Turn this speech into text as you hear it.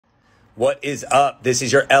What is up? This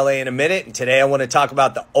is your LA in a minute, and today I want to talk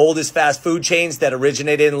about the oldest fast food chains that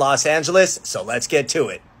originated in Los Angeles, so let's get to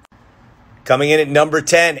it. Coming in at number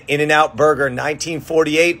 10, In-N-Out Burger,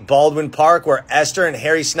 1948, Baldwin Park, where Esther and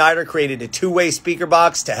Harry Snyder created a two-way speaker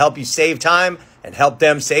box to help you save time and help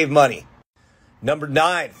them save money. Number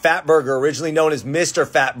 9, Fat Burger, originally known as Mr.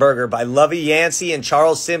 Fat Burger by Lovey Yancey and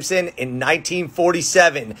Charles Simpson in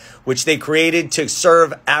 1947, which they created to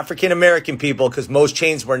serve African-American people because most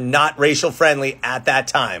chains were not racial friendly at that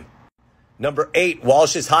time. Number 8,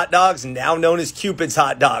 Walsh's Hot Dogs, now known as Cupid's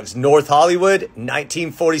Hot Dogs, North Hollywood,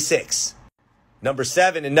 1946. Number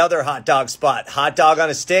 7, another hot dog spot, Hot Dog on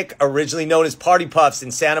a Stick, originally known as Party Puffs in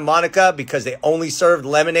Santa Monica because they only served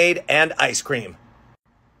lemonade and ice cream.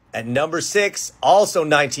 At number 6, also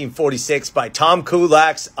 1946 by Tom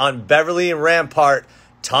Kulak's on Beverly and Rampart,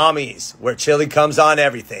 Tommy's, where chili comes on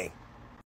everything.